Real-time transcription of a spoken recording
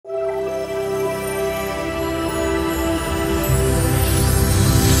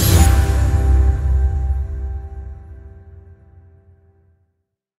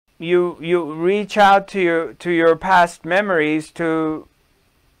you reach out to your past memories to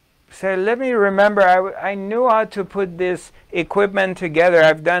say, let me remember, I knew how to put this equipment together.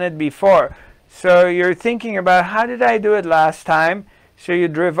 I've done it before. So you're thinking about, how did I do it last time? So you're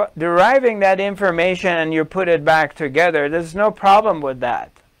deriving that information and you put it back together. There's no problem with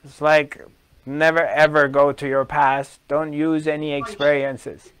that. It's like, never ever go to your past. Don't use any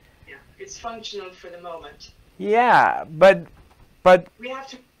experiences. Yeah, it's functional for the moment. Yeah, but we have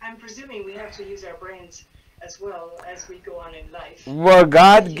to, I'm presuming we have to use our brains as well as we go on in life. Well,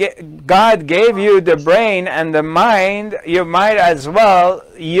 God gave you the brain and the mind. You might as well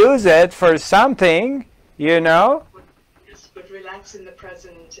use it for something, you know? Yes, but relax in the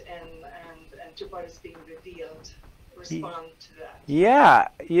present and to what is being revealed. Respond to that. Yeah,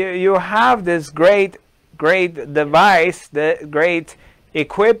 you have this great device, the great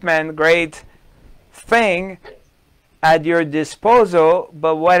equipment, great thing at your disposal.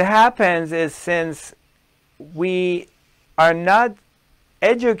 But what happens is, since we are not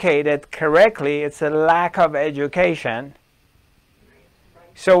educated correctly, it's a lack of education.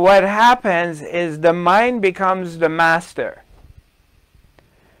 So what happens is the mind becomes the master.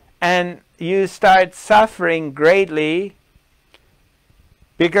 And you start suffering greatly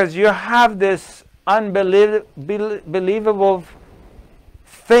because you have this unbelievable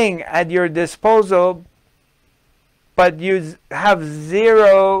thing at your disposal, but you have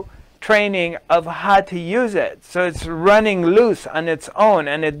zero training of how to use it. So it's running loose on its own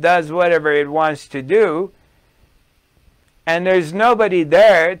and it does whatever it wants to do. And there's nobody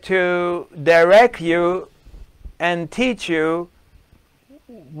there to direct you and teach you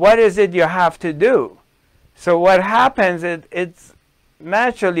what is it you have to do. So what happens, it's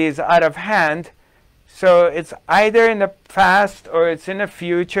naturally is out of hand. So it's either in the past or it's in the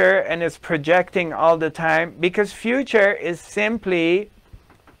future, and it's projecting all the time, because future is simply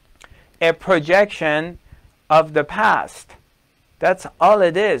a projection of the past. That's all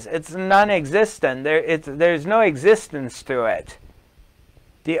it is. It's non-existent. There's no existence to it.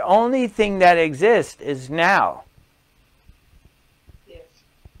 The only thing that exists is now. Yes.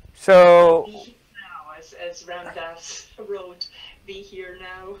 So, be here now, as Ram Dass wrote, be here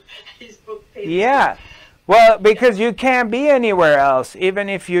now. His book. Yeah. Well, because you can't be anywhere else, even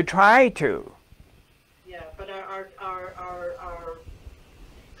if you try to. Yeah, but our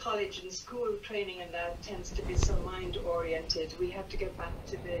college and school training and that tends to be so mind-oriented. We have to get back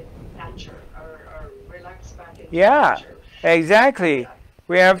to the nature, or relax back into nature. Exactly.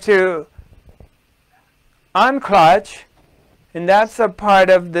 We have to unclutch, and that's a part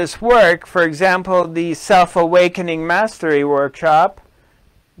of this work. For example, the Self-Awakening Mastery Workshop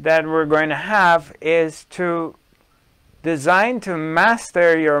that we're going to have is to design to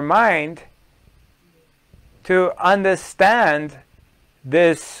master your mind, to understand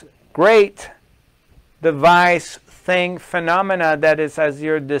this great device, thing, phenomena that is at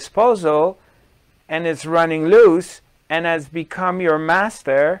your disposal and is running loose and has become your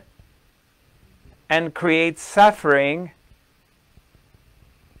master and creates suffering,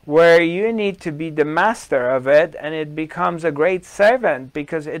 where you need to be the master of it, and it becomes a great servant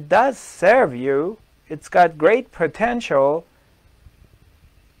because it does serve you. It's got great potential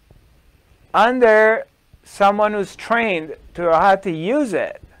under someone who's trained to how to use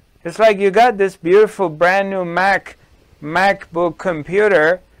it. It's like you got this beautiful brand new MacBook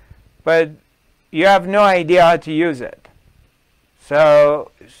computer, but you have no idea how to use it.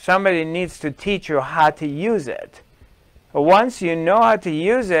 So somebody needs to teach you how to use it. Once you know how to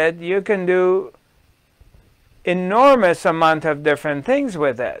use it, you can do enormous amount of different things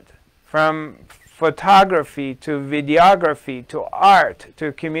with it, from photography to videography to art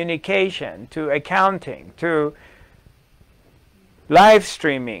to communication to accounting to live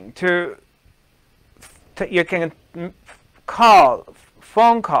streaming to you can call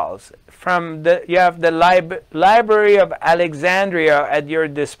phone calls from you have the Library of Alexandria at your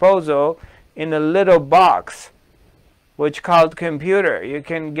disposal in a little box which called computer. You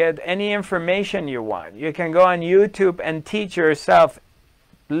can get any information you want. You can go on YouTube and teach yourself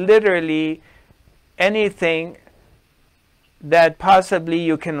literally anything that possibly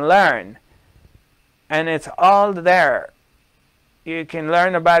you can learn, and it's all there. You can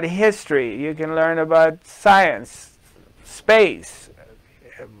learn about history, you can learn about science, space,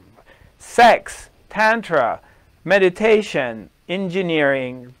 sex, tantra, meditation,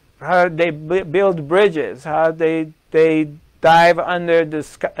 engineering, how they build bridges, how they dive under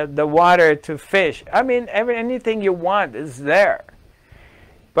the water to fish. I mean, anything you want is there.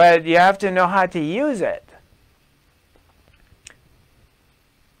 But you have to know how to use it.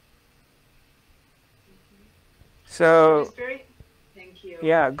 So, thank Thank you.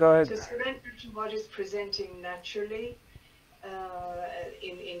 Yeah, go ahead. To surrender to what is presenting naturally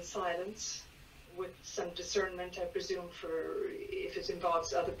in silence, with some discernment, I presume, for if it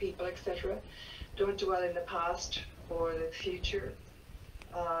involves other people, etc. Don't dwell in the past or the future.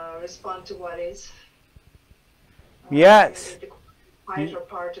 Respond to what is. Yes. In the quieter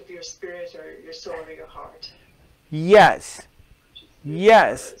part of your spirit or your soul or your heart. Yes.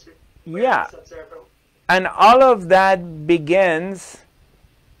 Yes. Yeah. And all of that begins,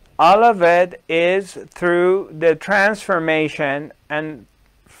 all of it is through the transformation and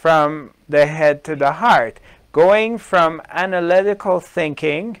from the head to the heart, going from analytical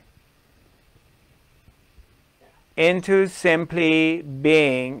thinking into simply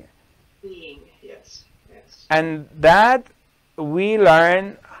being. Being, yes, yes. And that we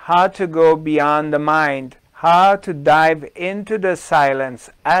learn how to go beyond the mind, how to dive into the silence.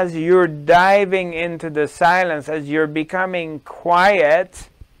 As you're diving into the silence, as you're becoming quiet,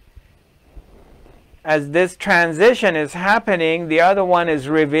 as this transition is happening, the other one is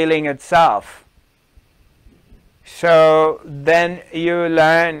revealing itself. So then you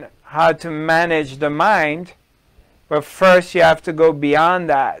learn how to manage the mind, but first you have to go beyond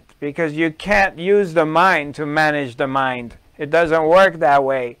that, because you can't use the mind to manage the mind. It doesn't work that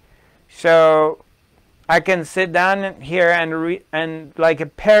way. So I can sit down here and like a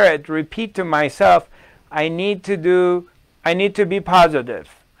parrot repeat to myself, I need to be positive.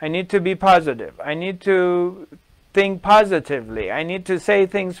 I need to be positive. I need to think positively. I need to say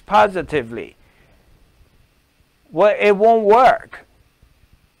things positively. Well, it won't work.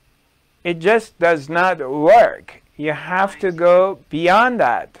 It just does not work. You have to go beyond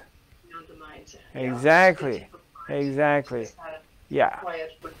that. Beyond the mind. Exactly. Exactly. Yeah.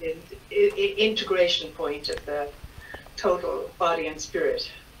 Quiet within integration point of the total body and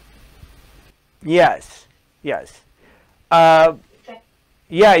spirit. Yes. Yes.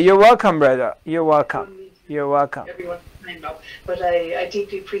 Yeah, you're welcome, brother. You're welcome. You're welcome. Everyone's time up, but I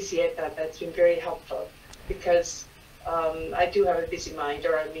deeply appreciate that. That's been very helpful, because I do have a busy mind,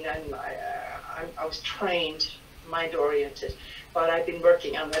 or I mean, I was trained mind-oriented, but I've been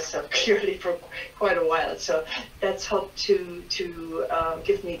working on myself clearly for quite a while. So that's helped to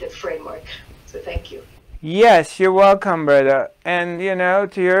give me the framework. So thank you. Yes, you're welcome, brother. And you know,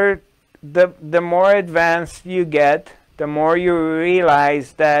 the more advanced you get, the more you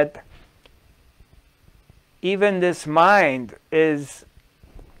realize that even this mind it's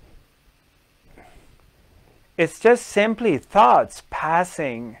just simply thoughts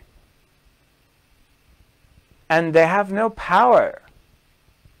passing, and they have no power.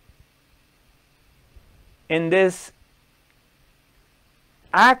 In this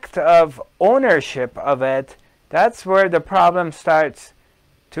act of ownership of it, that's where the problem starts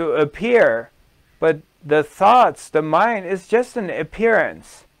to appear. But the thoughts, the mind, is just an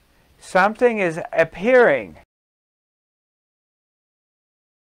appearance. Something is appearing.